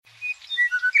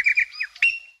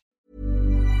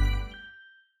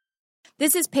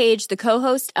This is Paige, the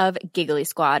co-host of Giggly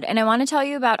Squad, and I want to tell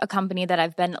you about a company that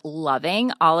I've been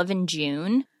loving, Olive &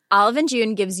 June. Olive &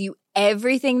 June gives you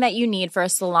everything that you need for a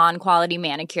salon-quality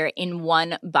manicure in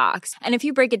one box. And if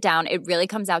you break it down, it really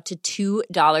comes out to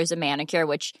 $2 a manicure,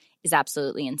 which is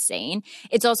absolutely insane.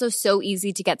 It's also so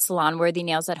easy to get salon-worthy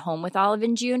nails at home with Olive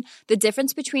 & June. The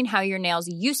difference between how your nails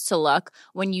used to look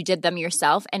when you did them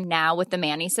yourself and now with the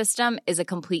Mani system is a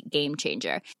complete game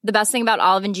changer. The best thing about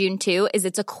Olive & June, too, is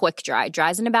it's a quick dry.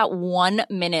 Dries in about 1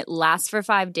 minute, lasts for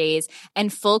 5 days,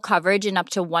 and full coverage in up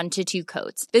to 1 to 2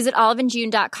 coats. Visit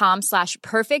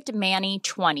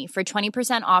oliveandjune.com/perfectmani20 for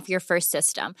 20% off your first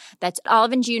system. That's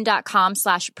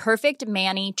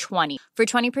oliveandjune.com/perfectmani20 for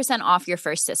 20% off your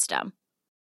first system. He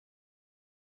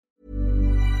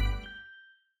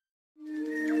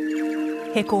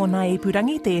kōna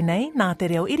ipurangi tēnei nā te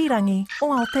reo irirangi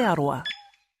o Aotearoa.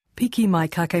 Piki mai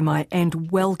kake mai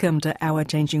and welcome to Our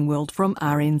Changing World from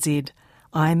RNZ.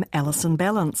 I'm Alison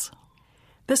Balance.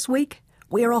 This week,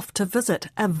 we're off to visit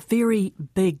a very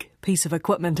big piece of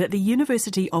equipment at the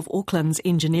University of Auckland's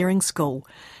Engineering School.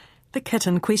 The kit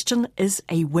in question is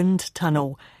a wind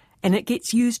tunnel, and it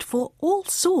gets used for all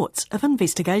sorts of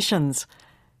investigations.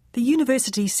 The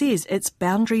university says its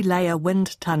boundary layer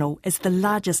wind tunnel is the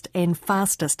largest and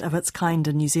fastest of its kind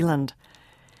in New Zealand.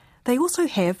 They also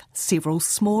have several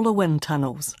smaller wind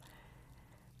tunnels.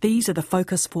 These are the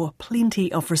focus for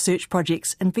plenty of research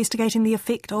projects investigating the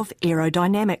effect of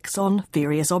aerodynamics on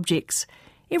various objects,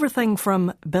 everything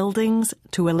from buildings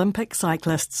to Olympic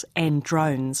cyclists and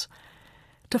drones.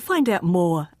 To find out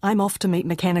more, I'm off to meet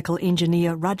mechanical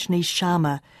engineer Rajneesh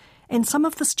Sharma and some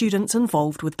of the students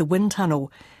involved with the wind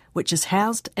tunnel, which is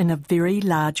housed in a very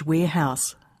large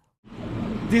warehouse.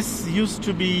 This used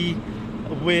to be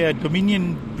where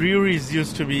Dominion breweries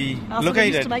used to be located. So they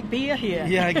used to make beer here.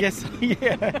 Yeah, I guess,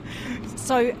 yeah.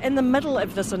 So in the middle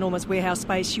of this enormous warehouse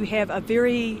space, you have a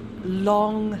very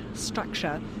long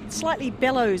structure, slightly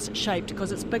bellows-shaped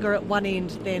because it's bigger at one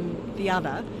end than the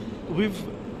other. We've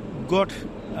got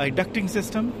a ducting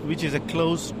system, which is a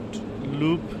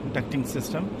closed-loop ducting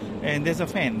system, and there's a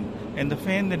fan. And the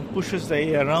fan then pushes the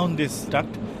air around this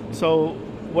duct. So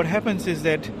what happens is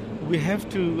that we have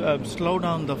to slow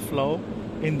down the flow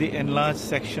in the enlarged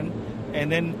section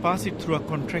and then pass it through a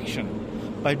contraction.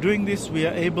 By doing this, we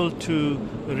are able to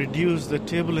reduce the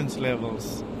turbulence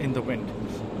levels in the wind.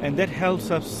 And that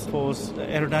helps us for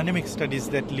aerodynamic studies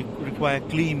that require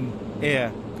clean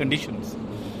air conditions.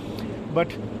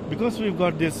 But because we've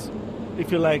got this,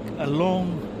 if you like, a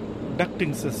long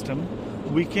ducting system,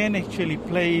 we can actually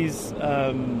place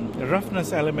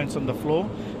roughness elements on the floor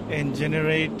and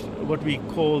generate what we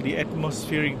call the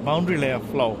atmospheric boundary layer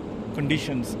flow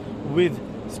conditions with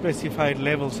specified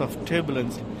levels of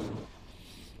turbulence.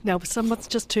 Now, someone's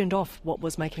just turned off what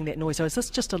was making that noise. So is this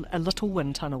just a little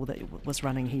wind tunnel that was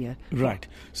running here? Right.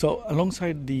 So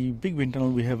alongside the big wind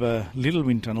tunnel, we have a little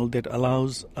wind tunnel that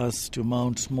allows us to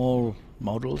mount small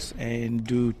models and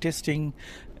do testing,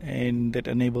 and that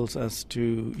enables us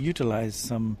to utilize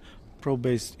some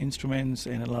probe-based instruments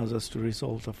and allows us to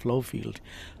resolve the flow field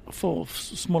for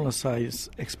smaller size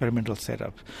experimental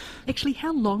setup. Actually,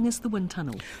 how long is the wind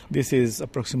tunnel? This is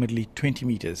approximately 20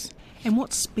 meters. And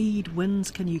what speed winds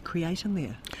can you create in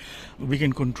there? We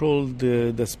can control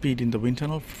the speed in the wind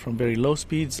tunnel from very low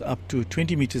speeds up to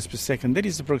 20 meters per second. That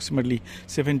is approximately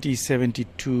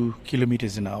 72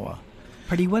 kilometers an hour.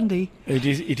 Pretty windy.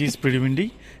 It is pretty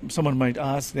windy. Someone might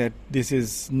ask that this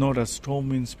is not a storm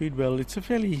wind speed. Well, it's a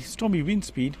fairly stormy wind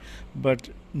speed, but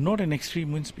not an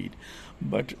extreme wind speed.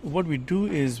 But what we do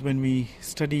is when we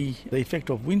study the effect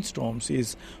of windstorms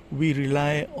is we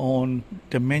rely on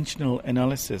dimensional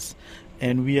analysis,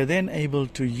 and we are then able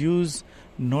to use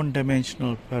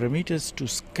non-dimensional parameters to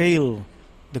scale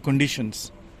the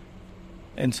conditions.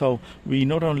 And so we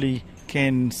not only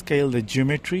can scale the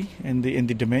geometry and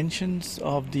the dimensions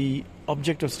of the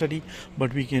object of study,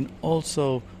 but we can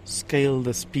also scale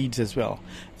the speeds as well.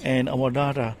 And our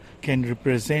data can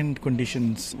represent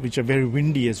conditions which are very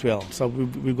windy as well. So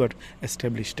we've got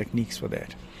established techniques for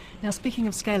that. Now, speaking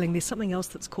of scaling, there's something else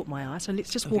that's caught my eye. So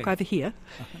let's just walk over here.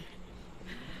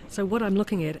 So what I'm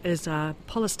looking at is a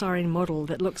polystyrene model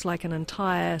that looks like an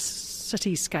entire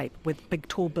cityscape with big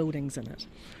tall buildings in it.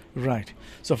 Right.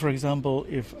 So, for example,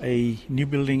 if a new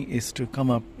building is to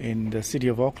come up in the city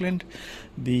of Auckland,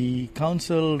 the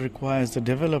council requires the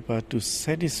developer to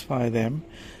satisfy them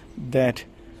that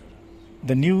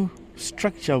the new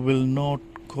structure will not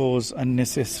cause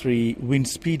unnecessary wind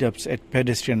speed-ups at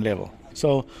pedestrian level.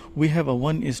 So we have a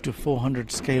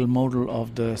 1:400 scale model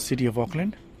of the city of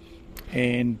Auckland,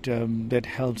 and that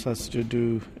helps us to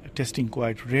do testing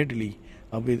quite readily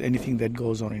with anything that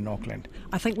goes on in Auckland.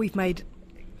 I think we've made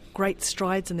great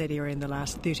strides in that area in the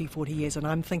last 30, 40 years, and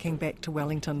I'm thinking back to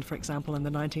Wellington, for example, in the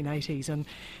 1980s,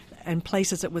 and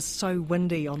places it was so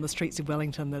windy on the streets of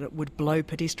Wellington that it would blow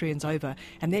pedestrians over,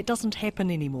 and that doesn't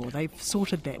happen anymore. They've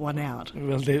sorted that one out.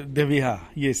 Well, there we are,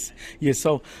 yes.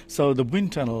 So the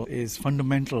wind tunnel is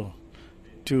fundamental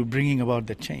to bringing about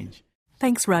that change.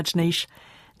 Thanks, Rajneesh.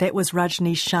 That was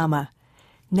Rajneesh Sharma.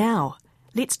 Now,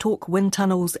 let's talk wind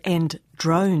tunnels and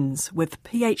drones with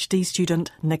PhD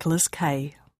student Nicholas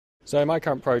Kay. So my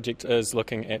current project is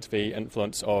looking at the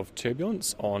influence of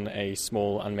turbulence on a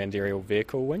small unmanned aerial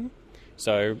vehicle wing.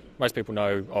 So most people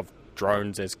know of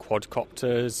drones as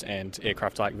quadcopters and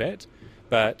aircraft like that,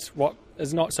 but what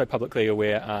is not so publicly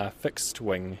aware are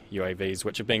fixed-wing UAVs,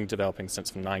 which have been developing since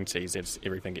the 90s as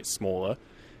everything gets smaller,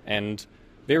 and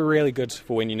they're really good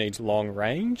for when you need long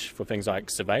range for things like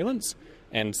surveillance,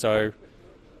 and so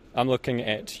I'm looking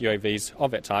at UAVs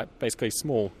of that type, basically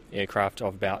small aircraft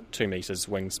of about 2 metres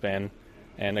wingspan,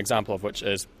 an example of which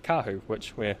is Kahu,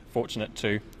 which we're fortunate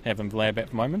to have in the lab at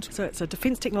the moment. So it's a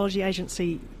Defence Technology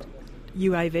Agency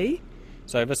UAV?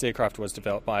 So this aircraft was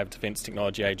developed by the Defence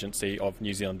Technology Agency of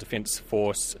New Zealand Defence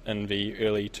Force in the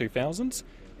early 2000s,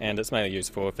 and it's mainly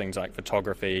used for things like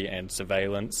photography and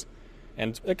surveillance.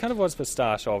 And it kind of was the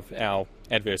start of our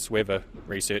adverse weather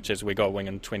research as we got a wing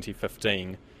in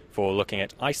 2015 for looking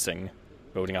at icing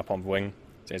building up on the wing.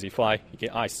 So as you fly, you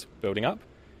get ice building up.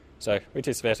 So we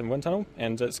tested that in wind tunnel,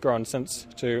 and it's grown since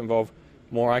to involve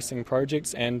more icing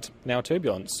projects and now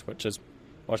turbulence, which is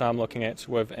what I'm looking at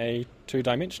with a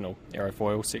 2-dimensional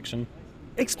aerofoil section.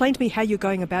 Explain to me how you're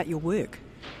going about your work.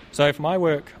 So for my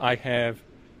work, I have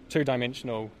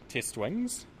 2-dimensional test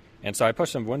wings, and so I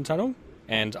push them in the wind tunnel,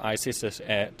 and I assess it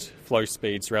at flow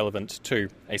speeds relevant to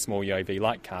a small UAV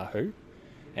like Kahu,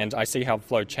 and I see how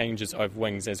flow changes over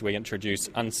wings as we introduce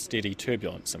unsteady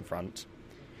turbulence in front.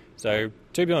 So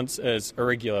turbulence is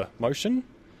irregular motion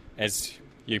as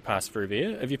you pass through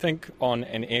there. If you think on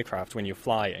an aircraft when you're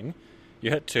flying,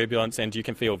 you hit turbulence and you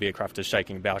can feel the aircraft is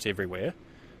shaking about everywhere.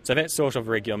 So that sort of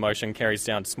irregular motion carries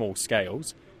down to small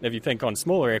scales. If you think on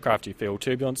smaller aircraft, you feel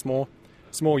turbulence more.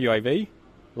 Small UAV,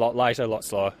 a lot lighter, a lot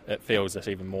slower, it feels it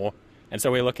even more. And so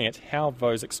we're looking at how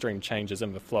those extreme changes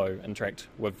in the flow interact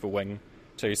with the wing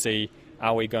to see,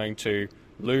 are we going to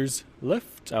lose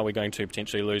lift? Are we going to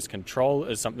potentially lose control?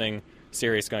 Is something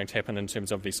serious going to happen in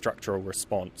terms of the structural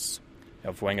response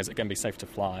of the wing? Is it going to be safe to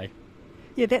fly?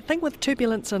 Yeah, that thing with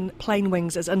turbulence and plane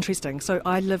wings is interesting. So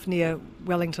I live near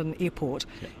Wellington Airport,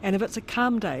 and if it's a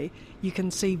calm day, you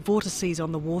can see vortices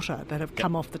on the water that have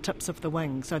come off the tips of the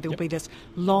wing. So there'll be this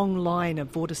long line of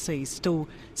vortices still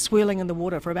swirling in the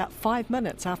water for about 5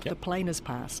 minutes after the plane has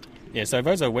passed. Yeah, so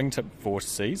those are wingtip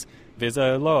vortices. There's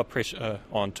a lower pressure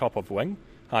on top of the wing,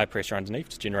 higher pressure underneath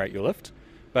to generate your lift.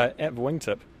 But at the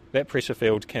wingtip, that pressure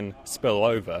field can spill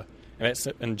over, and that's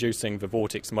inducing the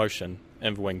vortex motion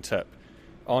in the wingtip.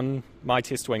 On my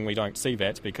test wing, we don't see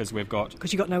that because we've got...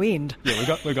 Because you've got no end.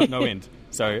 Yeah, we've got no end.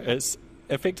 So it's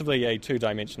effectively a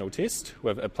 2-dimensional test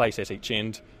with a plate at each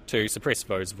end to suppress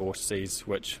those vortices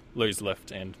which lose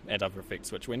lift and add other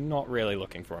effects, which we're not really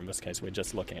looking for in this case. We're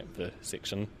just looking at the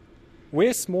section.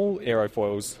 Where small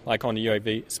aerofoils, like on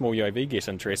a small UAV, get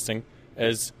interesting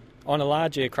is on a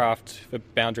large aircraft, the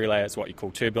boundary layer is what you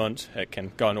call turbulent. It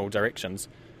can go in all directions,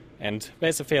 and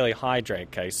that's a fairly high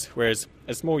drag case, whereas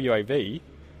a small UAV,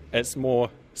 it's more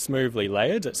smoothly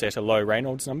layered. It's at a low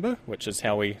Reynolds number, which is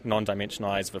how we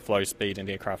non-dimensionalise the flow speed and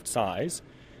aircraft size.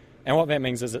 And what that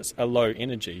means is it's a low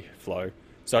energy flow.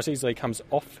 So it easily comes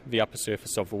off the upper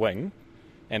surface of the wing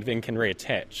and then can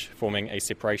reattach, forming a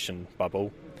separation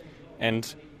bubble.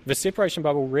 And the separation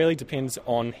bubble really depends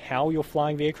on how you're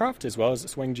flying the aircraft as well as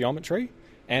its wing geometry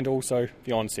and also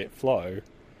the onset flow.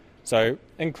 So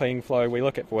in clean flow, we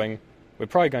look at the wing, we're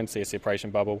probably going to see a separation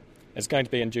bubble. It's going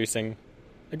to be inducing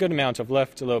a good amount of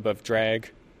lift, a little bit of drag,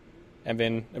 and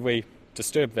then if we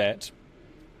disturb that,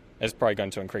 it's probably going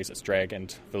to increase its drag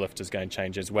and the lift is going to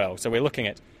change as well. So we're looking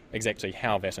at exactly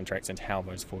how that interacts and how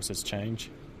those forces change.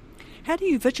 How do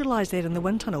you visualise that in the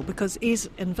wind tunnel? Because air's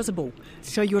invisible.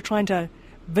 So you're trying to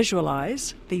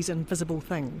visualise these invisible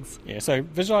things. Yeah, so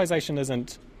visualisation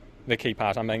isn't the key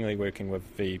part. I'm mainly working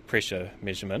with the pressure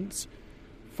measurements.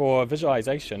 For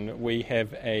visualisation, we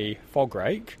have a fog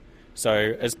rake. So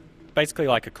it's basically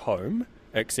like a comb,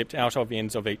 except out of the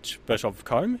ends of each bit of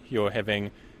comb, you're having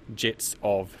jets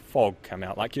of fog come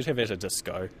out, like you'd have at a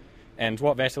disco. And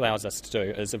what that allows us to do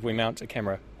is if we mount a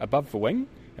camera above the wing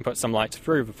and put some light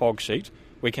through the fog sheet,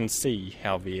 we can see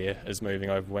how the air is moving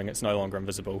over the wing. It's no longer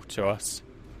invisible to us.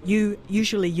 You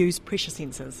usually use pressure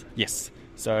sensors. Yes.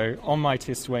 So on my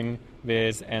test wing,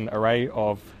 there's an array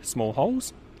of small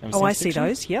holes. Oh, I see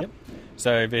those, yep.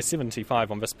 So there's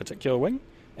 75 on this particular wing,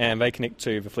 and they connect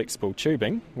to the flexible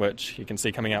tubing, which you can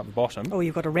see coming out the bottom. Oh,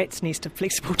 you've got a rat's nest of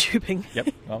flexible tubing. Yep,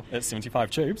 well, it's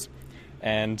 75 tubes.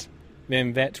 And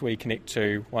then that we connect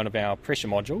to one of our pressure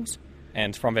modules,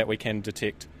 and from that we can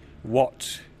detect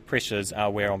what pressures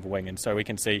are where on the wing. And so we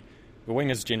can see the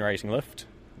wing is generating lift,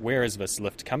 where is this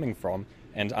lift coming from,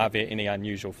 and are there any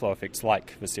unusual flow effects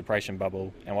like the separation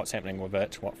bubble, and what's happening with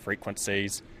it, what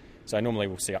frequencies. So normally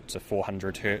we'll see up to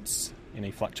 400 hertz, any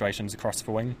fluctuations across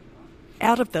the wing.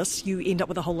 Out of this, you end up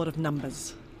with a whole lot of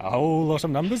numbers. A whole lot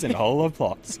of numbers and a whole lot of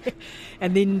plots.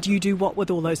 And then do you do what with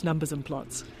all those numbers and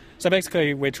plots? So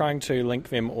basically we're trying to link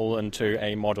them all into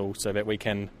a model so that we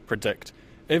can predict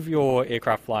if your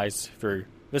aircraft flies through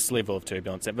this level of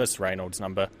turbulence at this Reynolds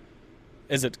number,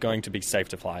 is it going to be safe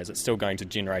to fly? Is it still going to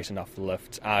generate enough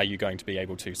lift? Are you going to be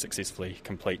able to successfully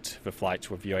complete the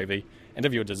flight with UAV? And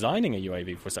if you're designing a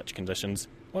UAV for such conditions,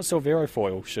 what sort of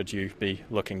aerofoil should you be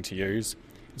looking to use?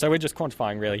 So we're just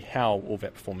quantifying really how all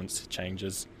that performance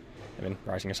changes and then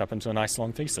writing it up into a nice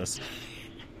long thesis.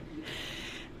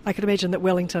 I could imagine that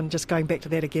Wellington, just going back to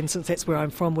that again, since that's where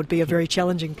I'm from, would be a very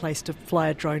challenging place to fly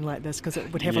a drone like this because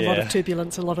it would have a lot of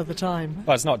turbulence a lot of the time.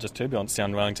 Well, it's not just turbulence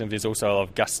down Wellington. There's also a lot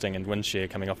of gusting and wind shear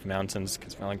coming off the mountains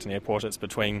because Wellington Airport, it's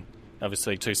between,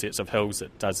 obviously, two sets of hills.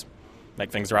 It does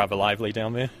make things rather lively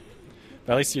down there.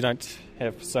 But at least you don't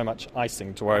have so much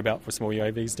icing to worry about for small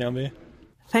UAVs down there.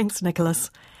 Thanks,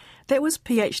 Nicholas. That was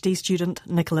PhD student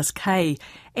Nicholas Kay.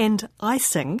 And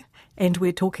icing, and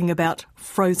we're talking about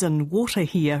frozen water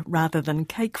here rather than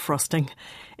cake frosting,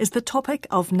 is the topic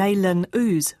of Naylin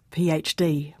Oo's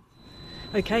PhD.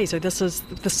 Okay, so this is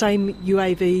the same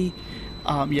UAV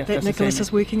that Nicholas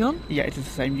is working on? Yeah, it's the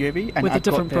same UAV. And with a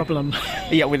different problem.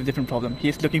 Yeah, with a different problem.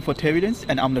 He's looking for turbulence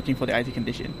and I'm looking for the icy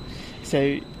condition.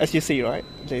 So, as you see, right,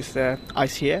 there's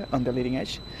ice here on the leading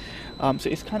edge. So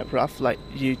it's kind of rough, like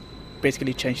you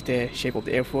basically change the shape of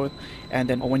the airfoil, and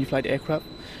then when you fly the aircraft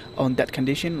on that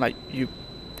condition, like you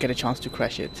get a chance to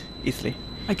crash it easily.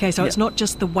 Okay, so it's not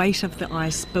just the weight of the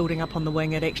ice building up on the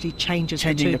wing, it actually changes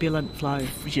the turbulent flow.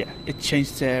 Yeah, it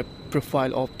changes the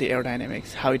profile of the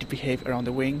aerodynamics, how it behaves around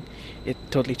the wing. It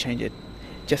totally changes it.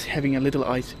 Just having a little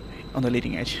ice on the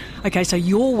leading edge. Okay, so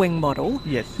your wing model,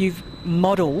 yes, you've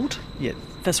modelled yes,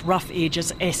 this rough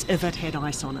edges as if it had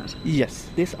ice on it. Yes,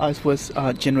 this ice was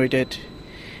generated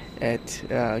at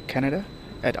Canada,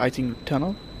 at Icing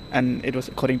Tunnel, and it was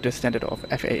according to the standard of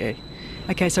FAA.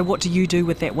 Okay, so what do you do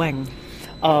with that wing?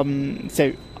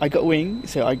 So I got wing,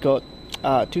 so I got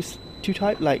two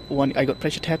type, like one, I got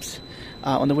pressure taps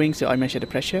on the wing, so I measure the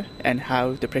pressure and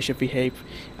how the pressure behave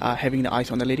having the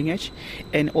ice on the leading edge.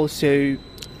 And also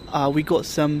we got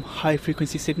some high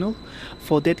frequency signal.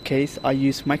 For that case, I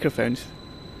use microphones,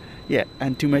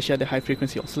 and to measure the high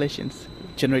frequency oscillations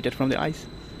generated from the ice.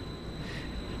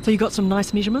 So you got some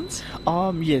nice measurements?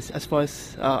 Yes, as far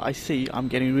as I see, I'm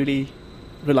getting really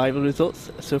reliable results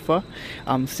so far.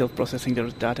 I'm still processing the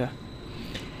data.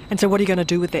 And so what are you going to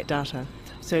do with that data?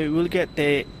 So we'll get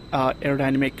the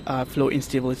aerodynamic flow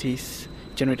instabilities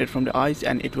generated from the ice,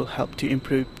 and it will help to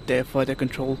improve the further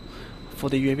control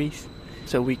for the UAVs,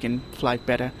 so we can fly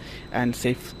better and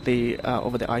safely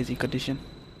over the icy condition.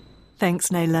 Thanks,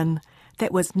 Naylin.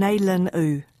 That was Naylin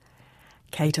Oo.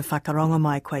 Kei te whakaronga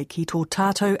mai koe ki tō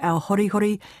tātou ao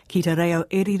horihori ki te reo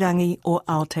irirangi o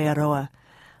Aotearoa.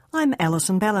 I'm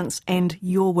Alison Balance and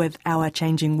you're with Our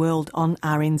Changing World on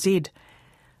RNZ.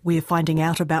 We're finding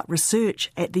out about research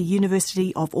at the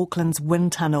University of Auckland's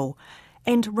wind tunnel.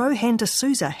 And Rohan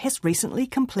D'Souza has recently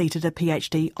completed a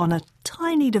PhD on a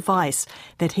tiny device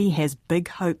that he has big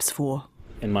hopes for.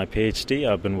 In my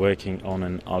PhD, I've been working on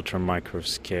an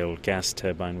ultra-micro-scale gas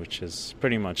turbine, which is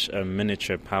pretty much a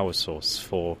miniature power source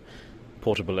for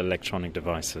portable electronic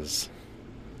devices.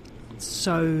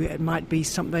 So it might be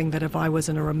something that if I was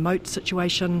in a remote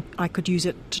situation, I could use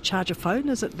it to charge a phone?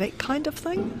 Is it that kind of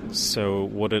thing? So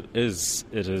what it is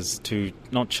to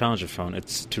not charge a phone,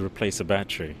 it's to replace a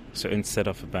battery. So instead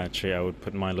of a battery, I would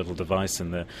put my little device in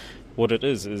there. What it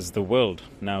is the world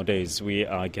nowadays. We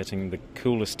are getting the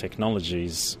coolest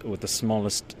technologies with the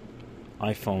smallest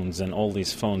iPhones and all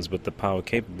these phones, but the power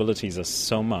capabilities are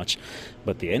so much,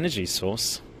 but the energy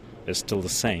source is still the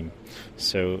same.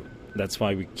 So that's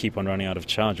why we keep on running out of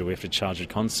charger. We have to charge it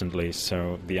constantly.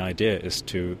 So the idea is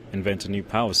to invent a new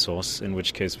power source, in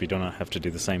which case we don't have to do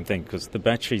the same thing, because the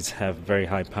batteries have very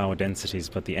high power densities,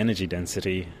 but the energy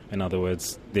density, in other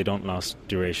words, they don't last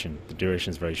duration. The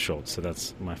duration is very short. So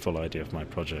that's my full idea of my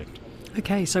project.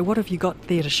 Okay, so what have you got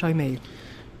there to show me?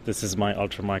 This is my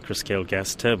ultra-microscale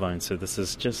gas turbine, so this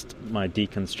is just my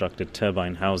deconstructed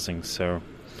turbine housing. So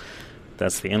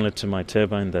that's the inlet to my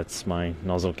turbine, that's my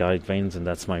nozzle guide vanes, and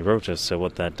that's my rotor. So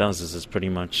what that does is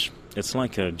it's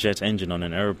like a jet engine on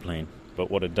an aeroplane. But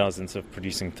what it does, instead of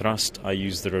producing thrust, I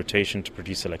use the rotation to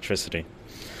produce electricity.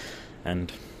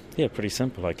 And yeah, pretty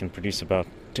simple. I can produce about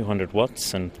 200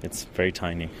 watts, and it's very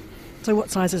tiny. So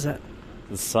what size is it?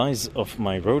 The size of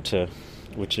my rotor,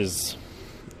 which is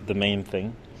the main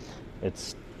thing,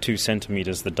 it's 2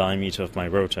 centimeters, the diameter of my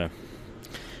rotor.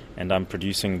 And I'm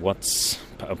producing watts,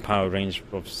 a power range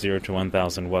of 0 to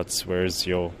 1,000 watts, whereas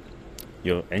your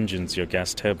engines, your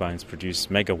gas turbines produce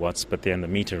megawatts, but they're in the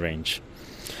meter range.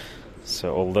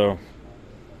 So although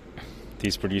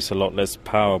these produce a lot less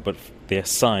power, but their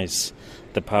size,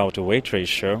 the power-to-weight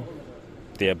ratio,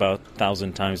 they're about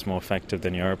 1,000 times more effective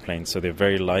than your airplane. So they're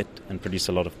very light and produce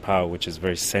a lot of power, which is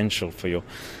very essential for your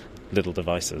little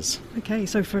devices. Okay,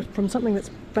 so from something that's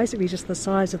basically just the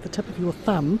size of the tip of your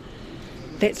thumb,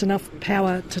 that's enough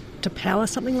power to power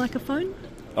something like a phone?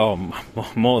 Oh,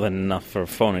 more than enough for a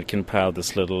phone. It can power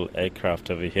this little aircraft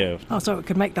over here. Oh, so it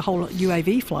could make the whole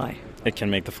UAV fly? It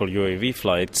can make the full UAV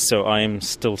flight. So I am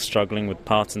still struggling with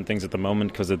parts and things at the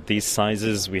moment because at these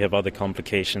sizes we have other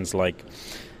complications like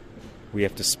we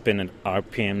have to spin at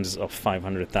RPMs of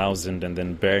 500,000 and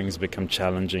then bearings become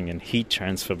challenging and heat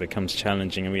transfer becomes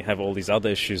challenging and we have all these other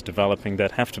issues developing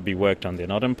that have to be worked on. They're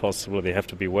not impossible, they have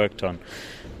to be worked on.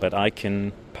 But I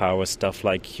can power stuff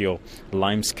like your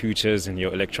Lime scooters and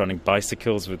your electronic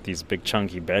bicycles with these big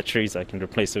chunky batteries. I can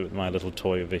replace it with my little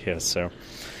toy over here. So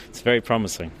it's very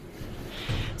promising.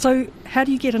 So how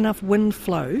do you get enough wind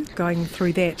flow going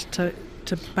through that to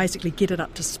basically get it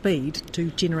up to speed to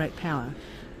generate power?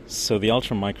 So the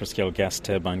ultra-microscale gas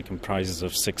turbine comprises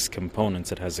of 6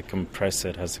 components. It has a compressor,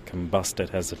 it has a combustor, it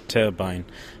has a turbine,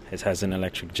 it has an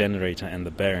electric generator and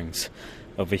the bearings.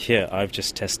 Over here I've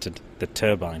just tested the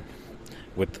turbine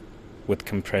with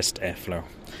compressed airflow.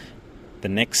 The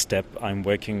next step, I'm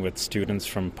working with students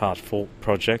from Part 4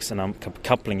 projects and I'm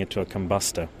coupling it to a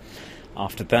combustor.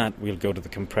 After that, we'll go to the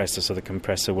compressor. So the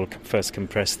compressor will first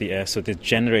compress the air, so the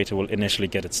generator will initially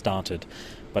get it started.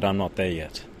 But I'm not there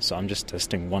yet. So I'm just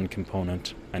testing one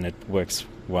component, and it works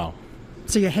well.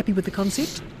 So you're happy with the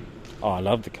concept? Oh, I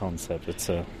love the concept. It's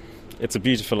a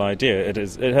beautiful idea. It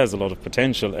has a lot of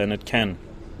potential, and it can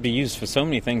be used for so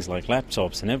many things like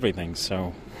laptops and everything.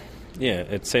 So yeah,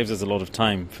 it saves us a lot of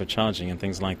time for charging and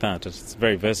things like that. It's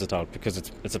very versatile because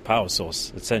it's a power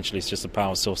source. Essentially, it's just a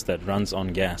power source that runs on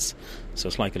gas. So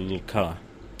it's like a little car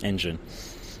engine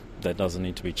that doesn't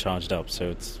need to be charged up.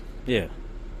 So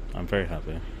I'm very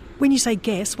happy. When you say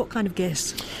gas, what kind of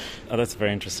gas? Oh, that's a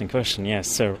very interesting question, yes.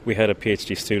 So we had a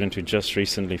PhD student who just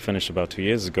recently finished about 2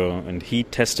 years ago, and he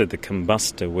tested the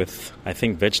combustor with, I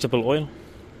think, vegetable oil.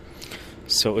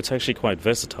 So it's actually quite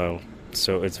versatile.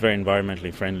 So it's very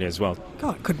environmentally friendly as well.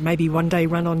 God, it could maybe one day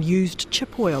run on used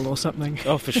chip oil or something.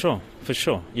 Oh, for sure, for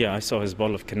sure. Yeah, I saw his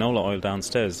bottle of canola oil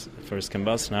downstairs for his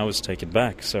combustion. I always take it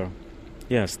back. So,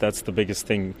 yes, that's the biggest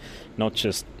thing, not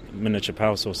just miniature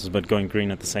power sources, but going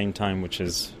green at the same time, which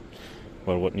is,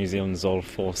 well, what New Zealand's all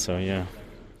for, so yeah.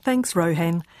 Thanks,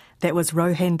 Rohan. That was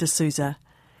Rohan D'Souza.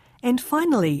 And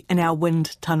finally, in our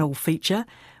wind tunnel feature,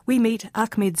 we meet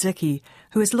Ahmed Zaki,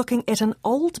 who is looking at an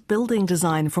old building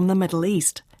design from the Middle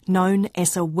East, known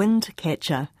as a wind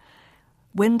catcher.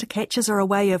 Wind catchers are a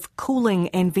way of cooling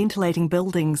and ventilating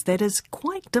buildings that is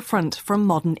quite different from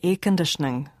modern air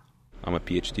conditioning. I'm a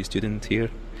PhD student here,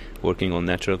 working on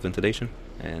natural ventilation,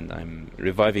 and I'm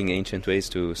reviving ancient ways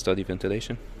to study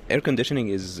ventilation. Air conditioning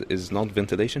is not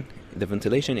ventilation. The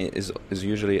ventilation is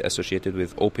usually associated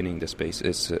with opening the space.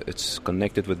 It's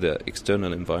connected with the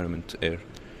external environment air.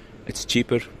 It's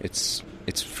cheaper, it's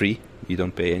free, you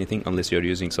don't pay anything unless you're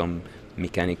using some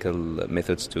mechanical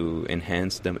methods to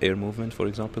enhance the air movement, for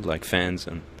example, like fans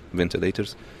and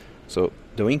ventilators. So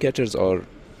the wing catchers are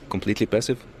completely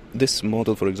passive. This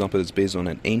model, for example, is based on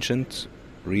an ancient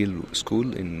real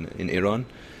school in Iran.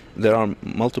 There are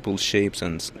multiple shapes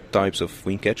and types of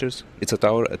wing catchers. It's a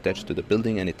tower attached to the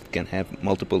building and it can have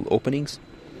multiple openings,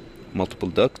 multiple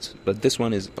ducts, but this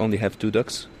one only have 2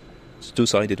 ducts. It's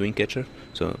two-sided wing catcher,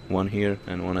 so one here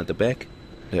and one at the back.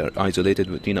 They are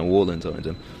isolated between a wall inside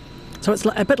them. So it's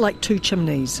a bit like 2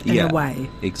 chimneys in a way.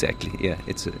 Exactly. Yeah,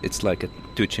 it's like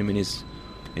 2 chimneys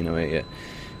in a way. Yeah,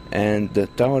 and the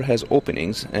tower has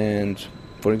openings, and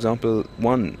for example,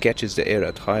 one catches the air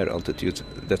at higher altitudes.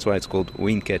 That's why it's called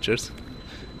wing catchers.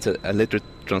 It's a literal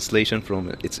translation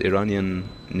from its Iranian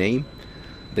name.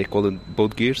 They call it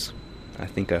boat gears. I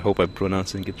hope I'm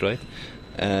pronouncing it right.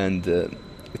 And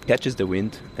it catches the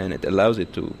wind and it allows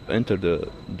it to enter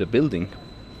the building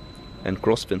and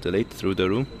cross-ventilate through the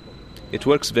room. It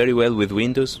works very well with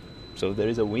windows, so there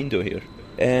is a window here.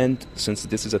 And since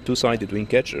this is a two-sided wing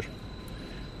catcher,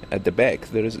 at the back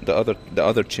there is the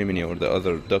other chimney or the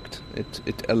other duct.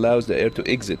 It allows the air to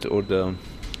exit, or the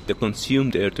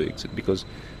consumed air to exit, because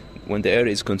when the air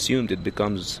is consumed it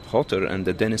becomes hotter and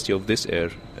the density of this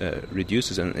air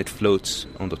reduces and it floats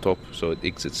on the top, so it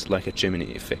exits like a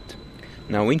chimney effect.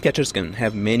 Now, wind catchers can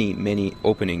have many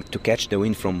openings to catch the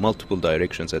wind from multiple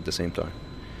directions at the same time,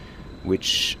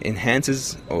 which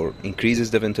enhances or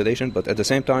increases the ventilation. But at the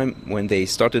same time, when they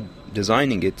started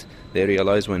designing it, they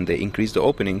realized when they increase the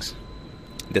openings,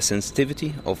 the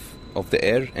sensitivity of the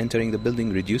air entering the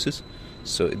building reduces,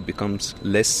 so it becomes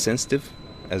less sensitive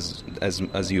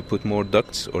as you put more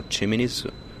ducts or chimneys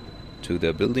to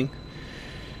the building.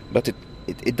 But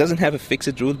it doesn't have a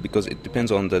fixed rule, because it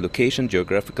depends on the location,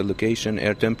 geographical location,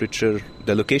 air temperature,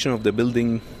 the location of the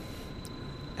building,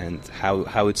 and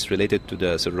how it's related to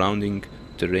the surrounding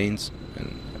terrains.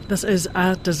 This is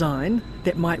a design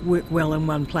that might work well in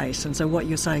one place, and so what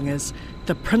you're saying is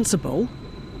the principle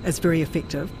is very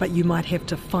effective, but you might have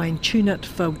to fine-tune it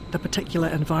for the particular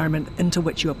environment into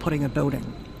which you're putting a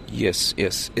building. Yes,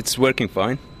 it's working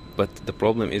fine, but the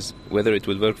problem is whether it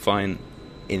will work fine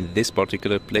in this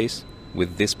particular place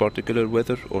with this particular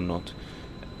weather or not.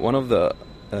 One of the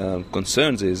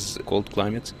concerns is cold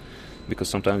climates, because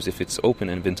sometimes if it's open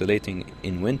and ventilating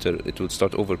in winter, it will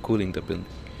start overcooling the building.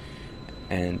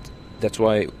 And that's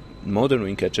why modern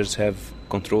wind catchers have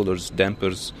controllers,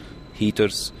 dampers,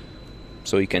 heaters,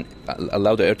 so you can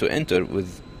allow the air to enter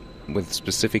with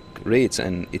specific rates,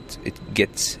 and it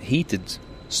gets heated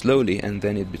slowly, and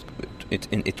then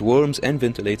it warms and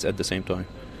ventilates at the same time.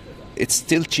 It's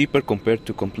still cheaper compared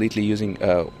to completely using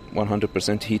a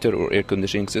 100% heater or air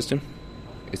conditioning system.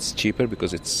 It's cheaper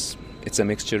because it's a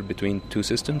mixture between two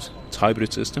systems. It's a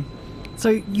hybrid system.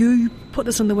 So you put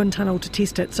this in the wind tunnel to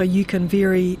test it, so you can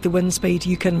vary the wind speed,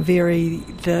 you can vary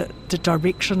the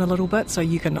direction a little bit, so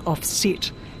you can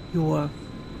offset your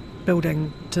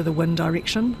building to the wind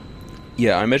direction?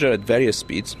 Yeah, I measure at various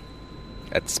speeds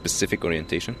at specific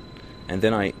orientation, and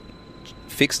then I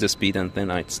fix the speed, and then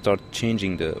I start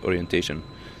changing the orientation.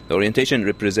 The orientation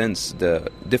represents the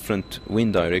different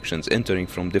wind directions entering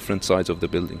from different sides of the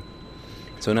building.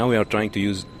 So now we are trying to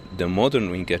use the modern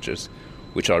wind catchers,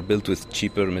 which are built with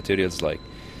cheaper materials like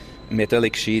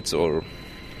metallic sheets or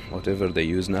whatever they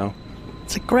use now.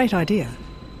 It's a great idea.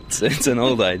 It's an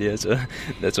old idea, so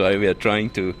that's why we are trying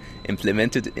to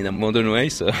implement it in a modern way.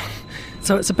 So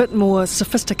it's a bit more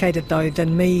sophisticated, though,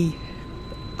 than me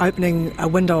opening a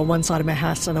window on one side of my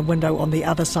house and a window on the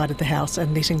other side of the house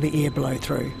and letting the air blow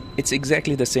through. It's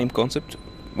exactly the same concept.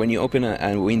 When you open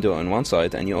a window on one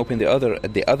side and you open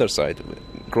the other side,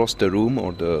 across the room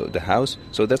or the house,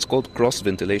 so that's called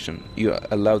cross-ventilation. You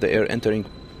allow the air entering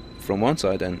from one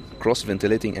side and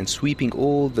cross-ventilating and sweeping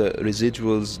all the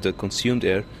residuals, the consumed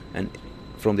air, and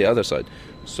from the other side.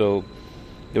 So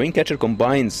the wind catcher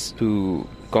combines two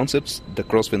concepts, the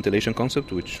cross-ventilation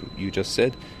concept, which you just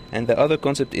said, and the other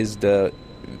concept is the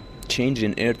change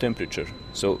in air temperature.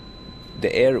 So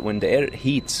when the air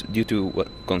heats due to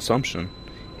consumption,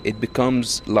 it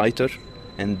becomes lighter,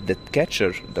 and the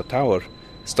catcher, the tower,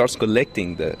 starts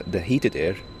collecting the heated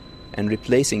air and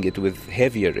replacing it with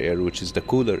heavier air, which is the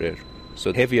cooler air.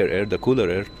 So heavier air, the cooler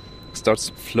air, starts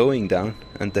flowing down,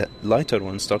 and the lighter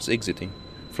one starts exiting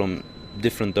from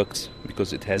different ducts,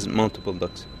 because it has multiple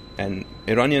ducts. And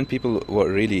Iranian people were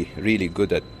really, really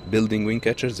good at building wind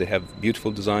catchers. They have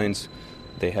beautiful designs,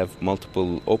 they have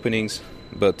multiple openings,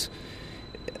 but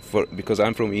because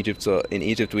I'm from Egypt, so in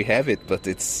Egypt we have it, but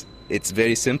it's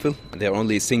very simple. They're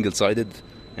only single-sided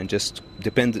and just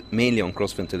depend mainly on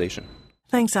cross-ventilation.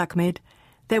 Thanks, Ahmed.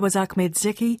 That was Ahmed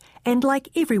Zeki, and like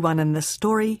everyone in this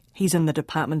story, he's in the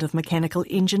Department of Mechanical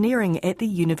Engineering at the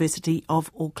University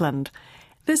of Auckland.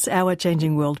 This Our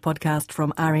Changing World podcast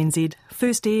from RNZ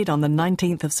first aired on the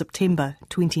 19th of September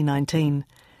 2019.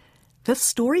 This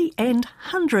story and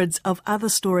hundreds of other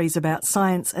stories about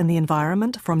science and the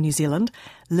environment from New Zealand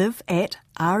live at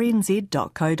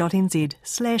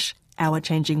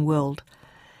rnz.co.nz/ourchangingworld.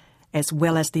 As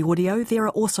well as the audio, there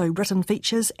are also written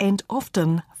features and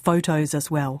often photos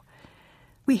as well.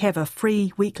 We have a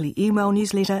free weekly email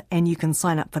newsletter, and you can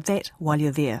sign up for that while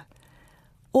you're there.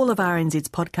 All of RNZ's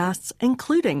podcasts,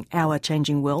 including Our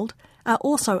Changing World, are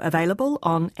also available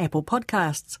on Apple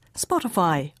Podcasts,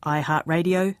 Spotify,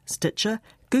 iHeartRadio, Stitcher,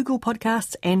 Google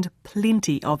Podcasts, and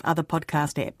plenty of other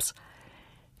podcast apps.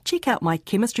 Check out my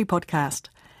chemistry podcast.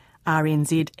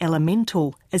 RNZ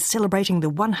Elemental is celebrating the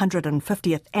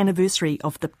 150th anniversary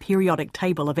of the periodic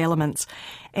table of elements,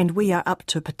 and we are up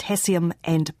to potassium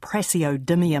and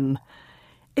praseodymium.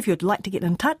 If you'd like to get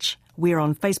in touch, we're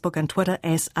on Facebook and Twitter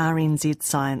as RNZ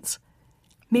Science.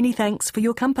 Many thanks for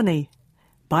your company.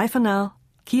 Bye for now.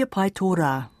 Kia pai tō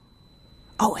rā.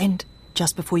 Oh, and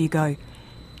just before you go,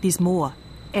 there's more.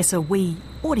 As a wee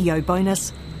audio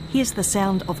bonus, here's the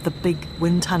sound of the big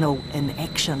wind tunnel in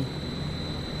action.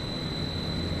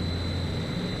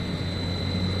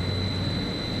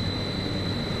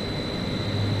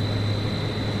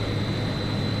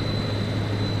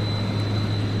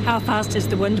 How fast is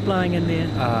the wind blowing in there?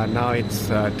 Now it's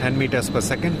 10 meters per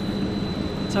second.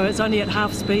 So it's only at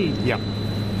half speed? Yeah.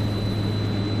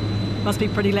 Must be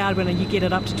pretty loud when you get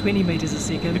it up to 20 meters a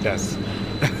second. It does.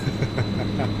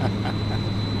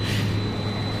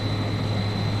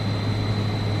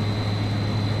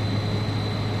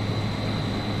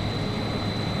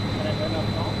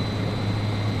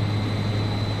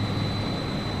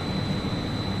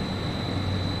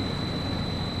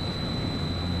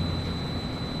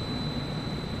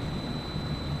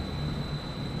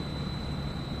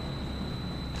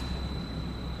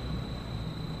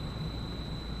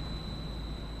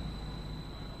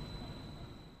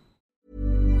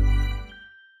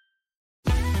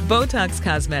 Botox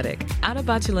Cosmetic, out of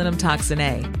botulinum toxin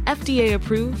A, FDA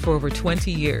approved for over 20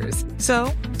 years.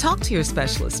 So, talk to your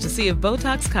specialist to see if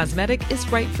Botox Cosmetic is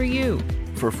right for you.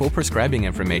 For full prescribing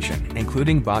information,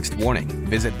 including boxed warning,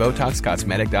 visit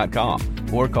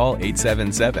BotoxCosmetic.com or call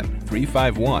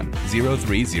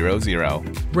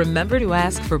 877-351-0300. Remember to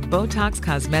ask for Botox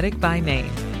Cosmetic by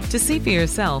name. To see for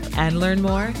yourself and learn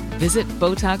more, visit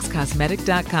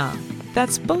BotoxCosmetic.com.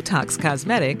 That's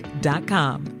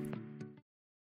BotoxCosmetic.com.